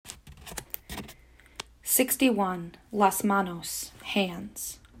61. Las manos.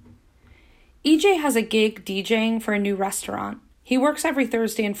 Hands. EJ has a gig DJing for a new restaurant. He works every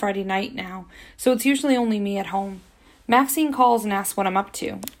Thursday and Friday night now, so it's usually only me at home. Maxine calls and asks what I'm up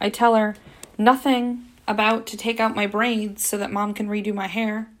to. I tell her, nothing, about to take out my braids so that Mom can redo my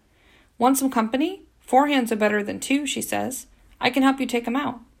hair. Want some company? 4 hands are better than 2, she says. I can help you take them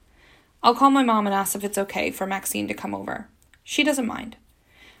out. I'll call my mom and ask if it's okay for Maxine to come over. She doesn't mind.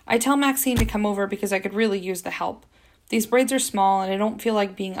 I tell Maxine to come over because I could really use the help. These braids are small and I don't feel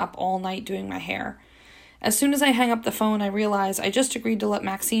like being up all night doing my hair. As soon as I hang up the phone, I realize I just agreed to let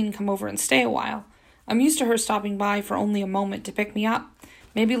Maxine come over and stay a while. I'm used to her stopping by for only a moment to pick me up,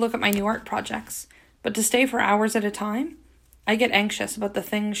 maybe look at my new art projects. But to stay for hours at a time? I get anxious about the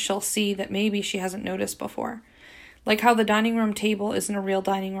things she'll see that maybe she hasn't noticed before. Like how the dining room table isn't a real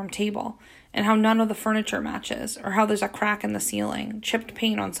dining room table, and how none of the furniture matches, or how there's a crack in the ceiling, chipped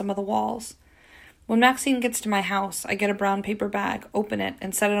paint on some of the walls. When Maxine gets to my house, I get a brown paper bag, open it,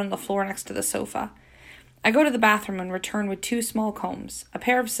 and set it on the floor next to the sofa. I go to the bathroom and return with 2 small combs, a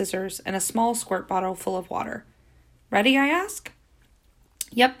pair of scissors, and a small squirt bottle full of water. Ready, I ask?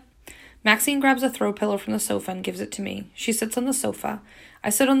 Yep. Maxine grabs a throw pillow from the sofa and gives it to me. She sits on the sofa. I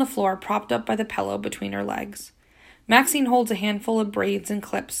sit on the floor, propped up by the pillow between her legs. Maxine holds a handful of braids and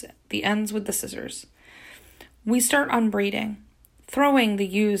clips the ends with the scissors. We start unbraiding, throwing the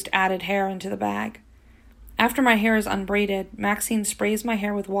used added hair into the bag. After my hair is unbraided, Maxine sprays my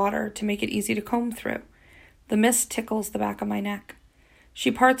hair with water to make it easy to comb through. The mist tickles the back of my neck.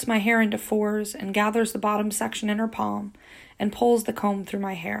 She parts my hair into 4s and gathers the bottom section in her palm and pulls the comb through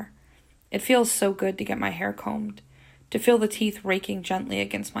my hair. It feels so good to get my hair combed, to feel the teeth raking gently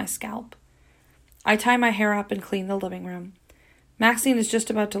against my scalp. I tie my hair up and clean the living room. Maxine is just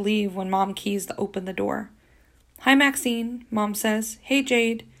about to leave when Mom keys to open the door. Hi, Maxine, Mom says. Hey,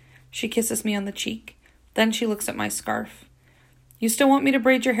 Jade. She kisses me on the cheek. Then she looks at my scarf. You still want me to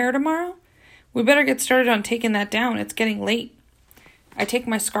braid your hair tomorrow? We better get started on taking that down. It's getting late. I take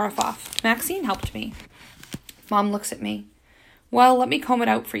my scarf off. Maxine helped me. Mom looks at me. Well, let me comb it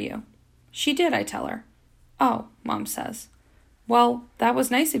out for you. She did, I tell her. Oh, Mom says. Well, that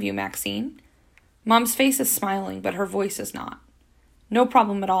was nice of you, Maxine. Mom's face is smiling, but her voice is not. No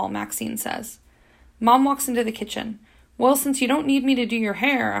problem at all, Maxine says. Mom walks into the kitchen. Well, since you don't need me to do your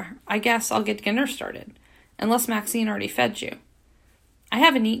hair, I guess I'll get dinner started. Unless Maxine already fed you. I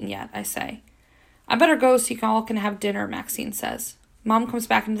haven't eaten yet, I say. I better go so you all can have dinner, Maxine says. Mom comes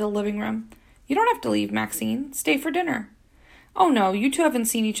back into the living room. You don't have to leave, Maxine. Stay for dinner. Oh no, you 2 haven't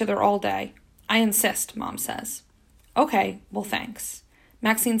seen each other all day. I insist, Mom says. Okay, well thanks.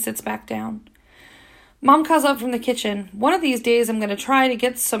 Maxine sits back down. Mom calls out from the kitchen. One of these days I'm going to try to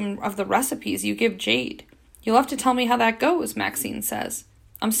get some of the recipes you give Jade. You'll have to tell me how that goes, Maxine says.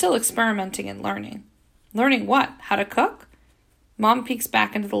 I'm still experimenting and learning. Learning what? How to cook? Mom peeks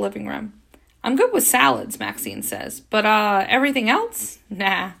back into the living room. I'm good with salads, Maxine says. But, everything else?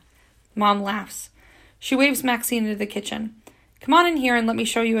 Nah. Mom laughs. She waves Maxine into the kitchen. Come on in here and let me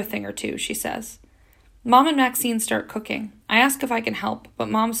show you a thing or two, she says. Mom and Maxine start cooking. I ask if I can help, but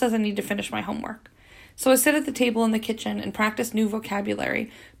Mom says I need to finish my homework. So I sit at the table in the kitchen and practice new vocabulary,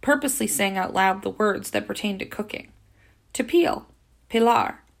 purposely saying out loud the words that pertain to cooking. To peel,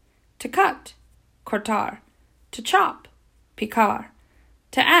 pelar. To cut, cortar. To chop, picar.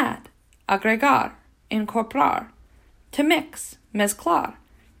 To add, agregar, incorporar. To mix, mezclar.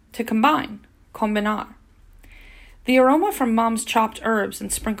 To combine, combinar. The aroma from Mom's chopped herbs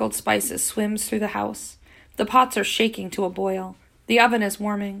and sprinkled spices swims through the house. The pots are shaking to a boil. The oven is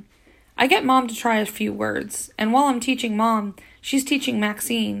warming. I get Mom to try a few words, and while I'm teaching Mom, she's teaching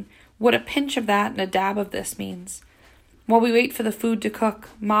Maxine what a pinch of that and a dab of this means. While we wait for the food to cook,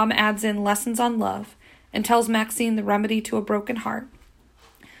 Mom adds in lessons on love and tells Maxine the remedy to a broken heart.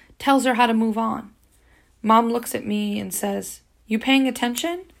 Tells her how to move on. Mom looks at me and says, You paying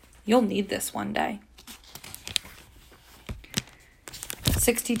attention? You'll need this one day.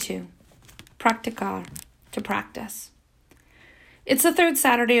 62. Practicar. To practice. It's the 3rd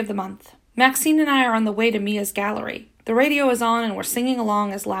Saturday of the month. Maxine and I are on the way to Mia's gallery. The radio is on and we're singing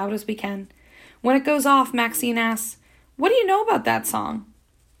along as loud as we can. When it goes off, Maxine asks, What do you know about that song?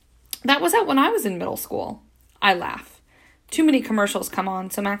 That was out when I was in middle school. I laugh. Too many commercials come on,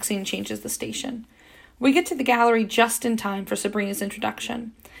 so Maxine changes the station. We get to the gallery just in time for Sabrina's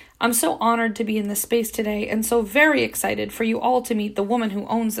introduction. I'm so honored to be in this space today and so very excited for you all to meet the woman who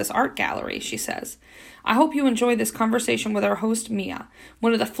owns this art gallery, she says. I hope you enjoy this conversation with our host, Mia,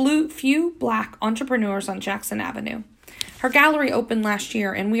 one of the few Black entrepreneurs on Jackson Avenue. Her gallery opened last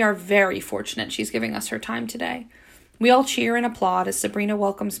year, and we are very fortunate she's giving us her time today. We all cheer and applaud as Sabrina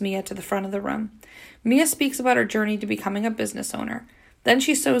welcomes Mia to the front of the room. Mia speaks about her journey to becoming a business owner. Then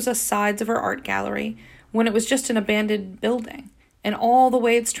she shows us sides of her art gallery when it was just an abandoned building, and all the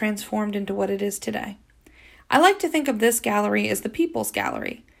way it's transformed into what it is today. I like to think of this gallery as the people's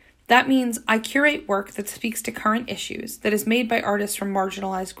gallery. That means I curate work that speaks to current issues, that is made by artists from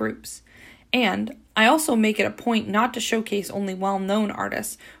marginalized groups. And I also make it a point not to showcase only well-known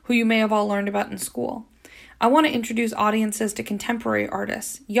artists who you may have all learned about in school. I want to introduce audiences to contemporary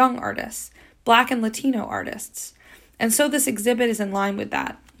artists, young artists, Black and Latino artists. And so this exhibit is in line with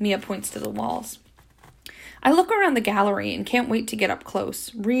that. Mia points to the walls. I look around the gallery and can't wait to get up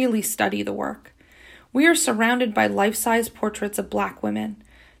close, really study the work. We are surrounded by life-size portraits of Black women.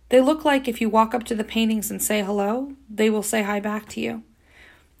 They look like if you walk up to the paintings and say hello, they will say hi back to you.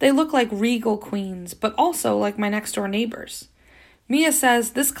 They look like regal queens, but also like my next-door neighbors. Mia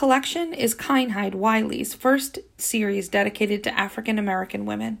says this collection is Kinehide Wiley's first series dedicated to African American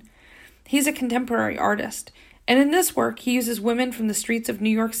women. He's a contemporary artist, and in this work he uses women from the streets of New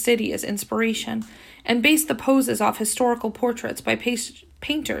York City as inspiration and based the poses off historical portraits by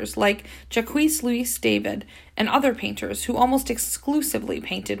painters like Jacques Louis David and other painters who almost exclusively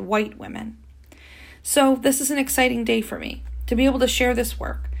painted white women. So this is an exciting day for me, to be able to share this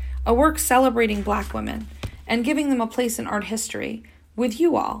work, a work celebrating Black women, and giving them a place in art history with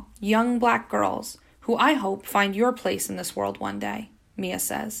you all, young Black girls, who I hope find your place in this world one day, Mia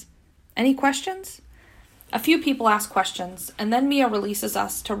says. Any questions? A few people ask questions, and then Mia releases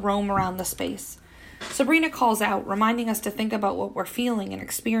us to roam around the space. Sabrina calls out, reminding us to think about what we're feeling and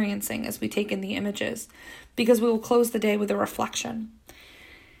experiencing as we take in the images, because we will close the day with a reflection.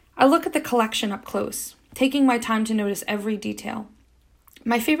 I look at the collection up close, taking my time to notice every detail.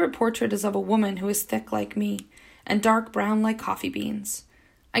 My favorite portrait is of a woman who is thick like me and dark brown like coffee beans.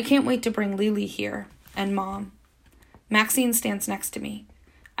 I can't wait to bring Lily here, and Mom. Maxine stands next to me.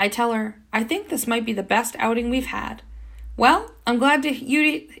 I tell her, I think this might be the best outing we've had. Well, I'm glad to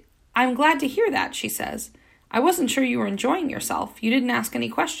hear that, she says. I wasn't sure you were enjoying yourself. You didn't ask any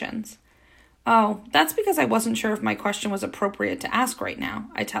questions. Oh, that's because I wasn't sure if my question was appropriate to ask right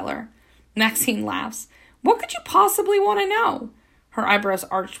now, I tell her. Maxine laughs. What could you possibly want to know? Her eyebrows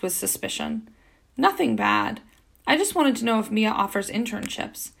arched with suspicion. Nothing bad. I just wanted to know if Mia offers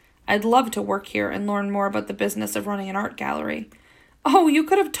internships. I'd love to work here and learn more about the business of running an art gallery. Oh, you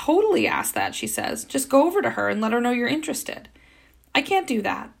could have totally asked that, she says. Just go over to her and let her know you're interested. I can't do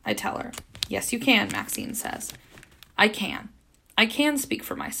that, I tell her. Yes, you can, Maxine says. I can. I can speak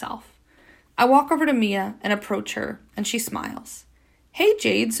for myself. I walk over to Mia and approach her, and she smiles. Hey,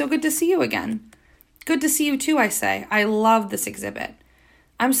 Jade, so good to see you again. Good to see you too, I say. I love this exhibit.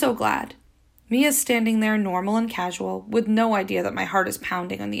 I'm so glad. Mia's standing there normal and casual, with no idea that my heart is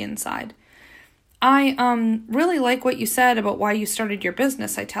pounding on the inside. I, really like what you said about why you started your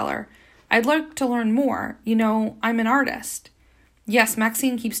business, I tell her. I'd like to learn more. You know, I'm an artist. Yes,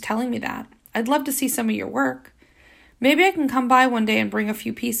 Maxine keeps telling me that. I'd love to see some of your work. Maybe I can come by one day and bring a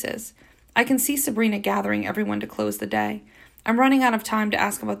few pieces. I can see Sabrina gathering everyone to close the day. I'm running out of time to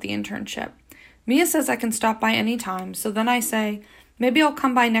ask about the internship. Mia says I can stop by any time, so then I say, maybe I'll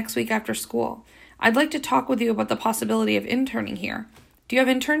come by next week after school. I'd like to talk with you about the possibility of interning here. Do you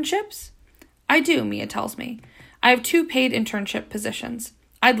have internships? I do, Mia tells me. I have 2 paid internship positions.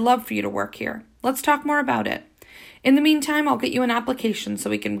 I'd love for you to work here. Let's talk more about it. In the meantime, I'll get you an application so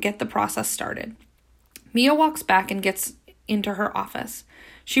we can get the process started. Mia walks back and gets into her office.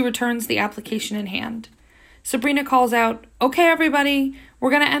 She returns the application in hand. Sabrina calls out, Okay, everybody, we're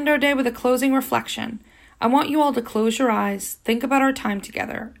going to end our day with a closing reflection. I want you all to close your eyes, think about our time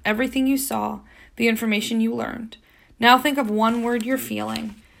together, everything you saw, the information you learned. Now think of one word you're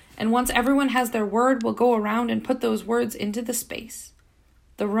feeling, and once everyone has their word, we'll go around and put those words into the space.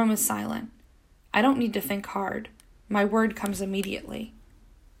 The room is silent. I don't need to think hard. My word comes immediately.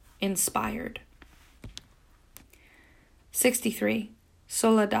 Inspired. 63.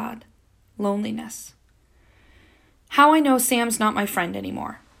 Soledad. Loneliness. How I know Sam's not my friend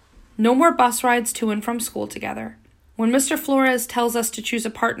anymore. No more bus rides to and from school together. When Mr. Flores tells us to choose a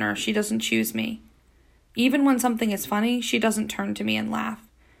partner, she doesn't choose me. Even when something is funny, she doesn't turn to me and laugh.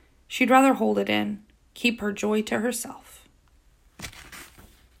 She'd rather hold it in, keep her joy to herself.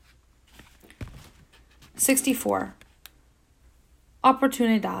 64.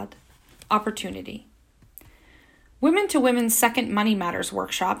 Oportunidad. Opportunity. Women to Women's second Money Matters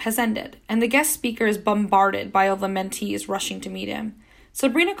workshop has ended, and the guest speaker is bombarded by all the mentees rushing to meet him.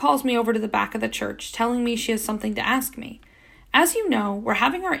 Sabrina calls me over to the back of the church, telling me she has something to ask me. As you know, we're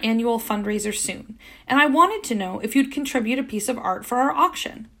having our annual fundraiser soon, and I wanted to know if you'd contribute a piece of art for our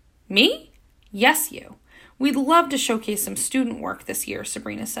auction. Me? Yes, you. We'd love to showcase some student work this year,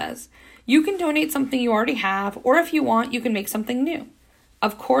 Sabrina says. You can donate something you already have, or if you want, you can make something new.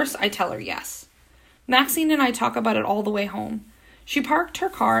 Of course, I tell her yes. Maxine and I talk about it all the way home. She parked her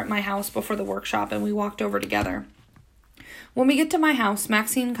car at my house before the workshop, and we walked over together. When we get to my house,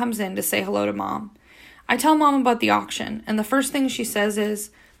 Maxine comes in to say hello to Mom. I tell Mom about the auction, and the first thing she says is,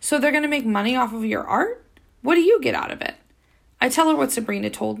 "So they're going to make money off of your art? What do you get out of it?" I tell her what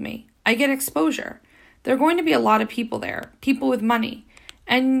Sabrina told me. I get exposure. There are going to be a lot of people there, people with money.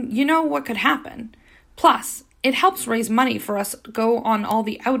 And you know what could happen. Plus, it helps raise money for us to go on all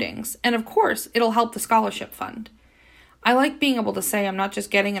the outings, and of course, it'll help the scholarship fund. I like being able to say I'm not just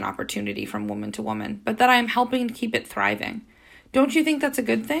getting an opportunity from woman to woman, but that I am helping to keep it thriving. Don't you think that's a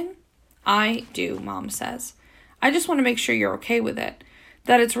good thing? I do, Mom says. I just want to make sure you're okay with it,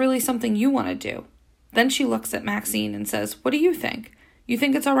 that it's really something you want to do. Then she looks at Maxine and says, "What do you think? You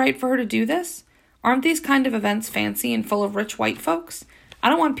think it's all right for her to do this? Aren't these kind of events fancy and full of rich white folks? I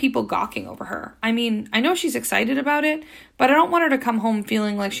don't want people gawking over her. I mean, I know she's excited about it, but I don't want her to come home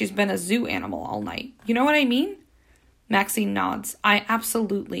feeling like she's been a zoo animal all night. You know what I mean?" Maxine nods. I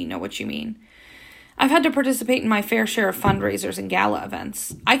absolutely know what you mean. I've had to participate in my fair share of fundraisers and gala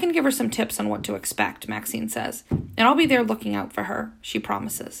events. I can give her some tips on what to expect, Maxine says, and I'll be there looking out for her, she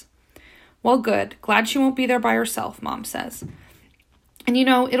promises. Well, good. Glad she won't be there by herself, Mom says. And you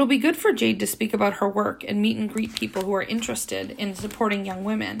know, it'll be good for Jade to speak about her work and meet and greet people who are interested in supporting young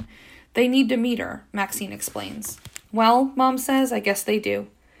women. They need to meet her, Maxine explains. Well, Mom says, I guess they do.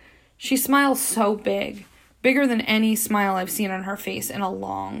 She smiles so big, bigger than any smile I've seen on her face in a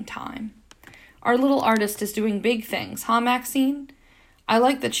long time. Our little artist is doing big things, huh, Maxine? I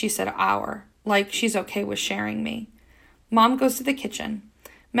like that she said our, like she's okay with sharing me. Mom goes to the kitchen.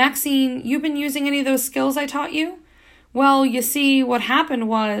 Maxine, you been using any of those skills I taught you? Well, you see, what happened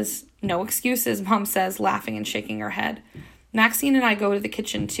was... No excuses, Mom says, laughing and shaking her head. Maxine and I go to the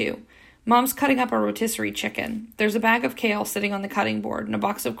kitchen, too. Mom's cutting up a rotisserie chicken. There's a bag of kale sitting on the cutting board and a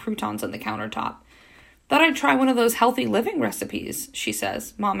box of croutons on the countertop. Thought I'd try one of those healthy living recipes, she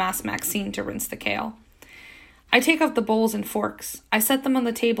says. Mom asks Maxine to rinse the kale. I take off the bowls and forks. I set them on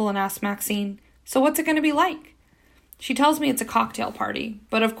the table and ask Maxine, "So what's it going to be like?" She tells me it's a cocktail party,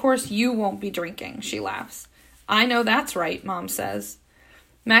 but of course you won't be drinking, she laughs. I know that's right, Mom says.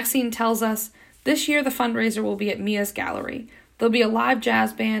 Maxine tells us, this year the fundraiser will be at Mia's gallery. There'll be a live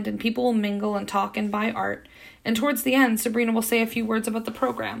jazz band and people will mingle and talk and buy art. And towards the end, Sabrina will say a few words about the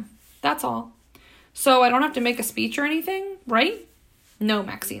program. That's all. So I don't have to make a speech or anything, right? No,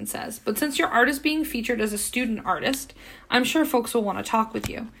 Maxine says, but since your art is being featured as a student artist, I'm sure folks will want to talk with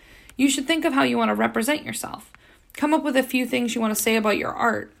you. You should think of how you want to represent yourself. Come up with a few things you want to say about your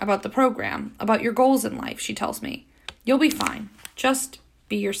art, about the program, about your goals in life, she tells me. You'll be fine. Just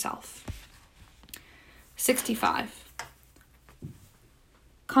be yourself. 65.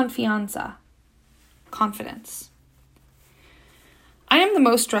 Confianza. Confidence. I am the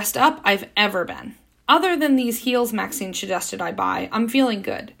most dressed up I've ever been. Other than these heels Maxine suggested I buy, I'm feeling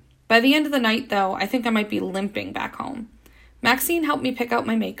good. By the end of the night, though, I think I might be limping back home. Maxine helped me pick out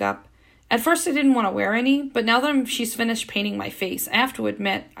my makeup. At first I didn't want to wear any, but now that she's finished painting my face, I have to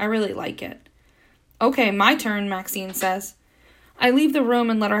admit, I really like it. Okay, my turn, Maxine says. I leave the room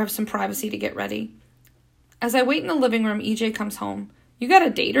and let her have some privacy to get ready. As I wait in the living room, EJ comes home. You got a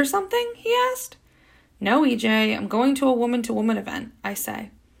date or something? He asked. No, EJ, I'm going to a woman-to-woman event, I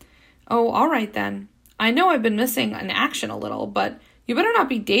say. Oh, all right then. I know I've been missing in action a little, but you better not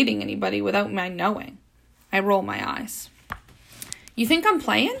be dating anybody without my knowing. I roll my eyes. You think I'm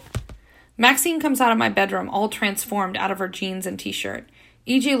playing? Maxine comes out of my bedroom all transformed out of her jeans and t-shirt.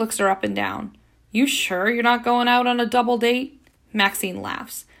 EJ looks her up and down. You sure you're not going out on a double date? Maxine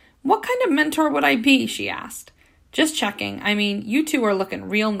laughs. What kind of mentor would I be? She asked. Just checking. I mean, you two are looking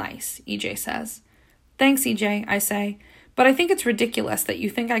real nice, EJ says. Thanks, EJ, I say. But I think it's ridiculous that you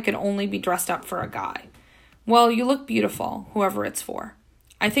think I could only be dressed up for a guy. Well, you look beautiful, whoever it's for.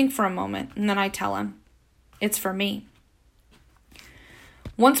 I think for a moment, and then I tell him. It's for me.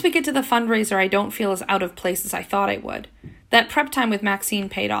 Once we get to the fundraiser, I don't feel as out of place as I thought I would. That prep time with Maxine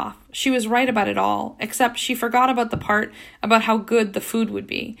paid off. She was right about it all, except she forgot about the part about how good the food would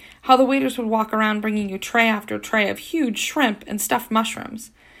be, how the waiters would walk around bringing you tray after tray of huge shrimp and stuffed mushrooms.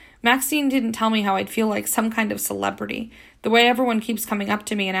 Maxine didn't tell me how I'd feel like some kind of celebrity, the way everyone keeps coming up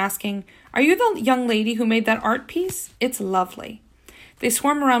to me and asking, "Are you the young lady who made that art piece? It's lovely." They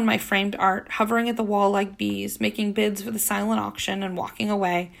swarm around my framed art, hovering at the wall like bees, making bids for the silent auction and walking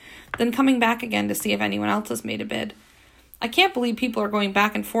away, then coming back again to see if anyone else has made a bid. I can't believe people are going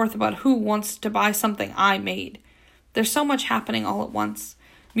back and forth about who wants to buy something I made. There's so much happening all at once.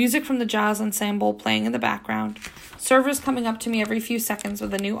 Music from the jazz ensemble playing in the background. Servers coming up to me every few seconds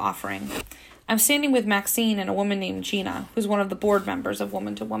with a new offering. I'm standing with Maxine and a woman named Gina, who's one of the board members of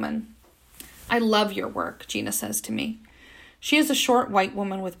Woman to Woman. "I love your work," Gina says to me. She is a short white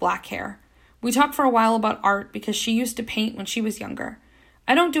woman with black hair. We talk for a while about art because she used to paint when she was younger.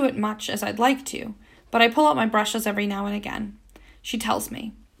 I don't do it much as I'd like to, but I pull out my brushes every now and again. She tells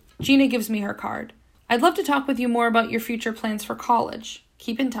me. Gina gives me her card. "I'd love to talk with you more about your future plans for college.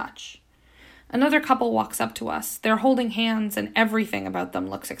 Keep in touch." Another couple walks up to us. They're holding hands and everything about them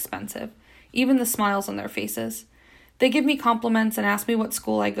looks expensive, even the smiles on their faces. They give me compliments and ask me what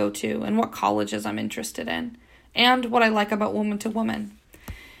school I go to and what colleges I'm interested in, and what I like about Woman to Woman.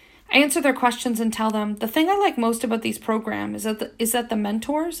 I answer their questions and tell them, the thing I like most about these programs is that the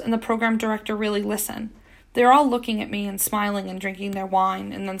mentors and the program director really listen. They're all looking at me and smiling and drinking their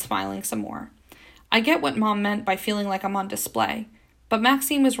wine and then smiling some more. I get what Mom meant by feeling like I'm on display, but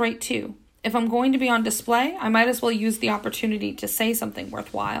Maxine was right too. If I'm going to be on display, I might as well use the opportunity to say something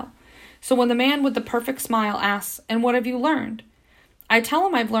worthwhile. So when the man with the perfect smile asks, "And what have you learned?" I tell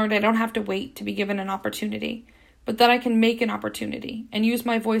him I've learned I don't have to wait to be given an opportunity, but that I can make an opportunity and use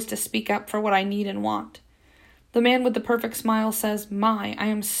my voice to speak up for what I need and want. The man with the perfect smile says, "My, I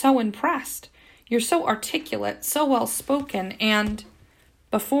am so impressed. You're so articulate, so well-spoken, and..."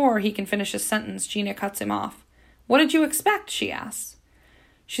 Before he can finish his sentence, Gina cuts him off. "What did you expect?" she asks.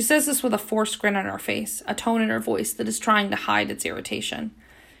 She says this with a forced grin on her face, a tone in her voice that is trying to hide its irritation.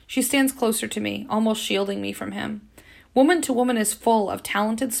 She stands closer to me, almost shielding me from him. Woman to Woman is full of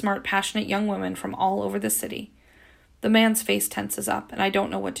talented, smart, passionate young women from all over the city. The man's face tenses up, and I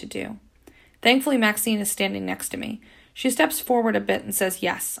don't know what to do. Thankfully, Maxine is standing next to me. She steps forward a bit and says,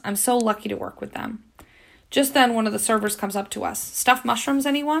 "Yes, I'm so lucky to work with them." Just then, one of the servers comes up to us. "Stuffed mushrooms,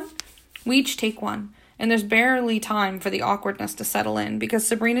 anyone?" We each take one, and there's barely time for the awkwardness to settle in because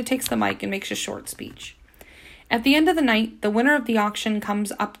Sabrina takes the mic and makes a short speech. At the end of the night, the winner of the auction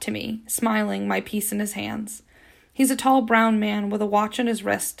comes up to me, smiling, my piece in his hands. He's a tall brown man with a watch on his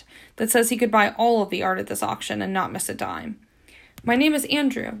wrist that says he could buy all of the art at this auction and not miss a dime. "My name is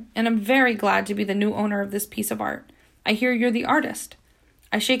Andrew, and I'm very glad to be the new owner of this piece of art. I hear you're the artist."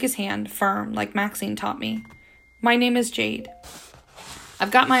 I shake his hand, firm, like Maxine taught me. "My name is Jade."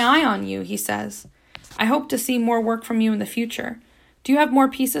 "I've got my eye on you," he says. "I hope to see more work from you in the future. Do you have more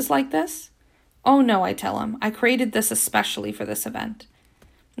pieces like this?" "Oh no," I tell him. "I created this especially for this event."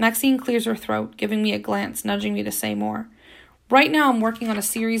 Maxine clears her throat, giving me a glance, nudging me to say more. "Right now I'm working on a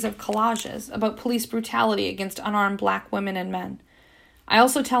series of collages about police brutality against unarmed black women and men. I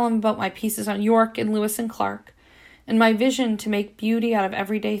also tell him about my pieces on York and Lewis and Clark, and my vision to make beauty out of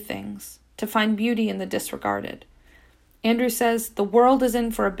everyday things, to find beauty in the disregarded. Andrew says, the world is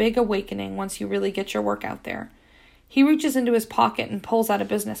in for a big awakening once you really get your work out there. He reaches into his pocket and pulls out a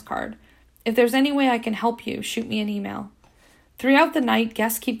business card. "If there's any way I can help you, shoot me an email." Throughout the night,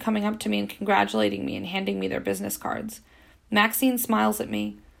 guests keep coming up to me and congratulating me and handing me their business cards. Maxine smiles at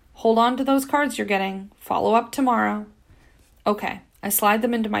me. "Hold on to those cards you're getting. Follow up tomorrow." Okay, I slide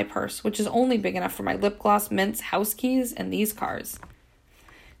them into my purse, which is only big enough for my lip gloss, mints, house keys, and these cards.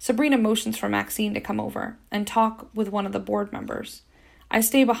 Sabrina motions for Maxine to come over and talk with one of the board members. I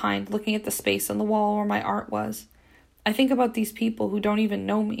stay behind, looking at the space on the wall where my art was. I think about these people who don't even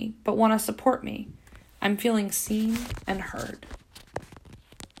know me, but want to support me. I'm feeling seen and heard.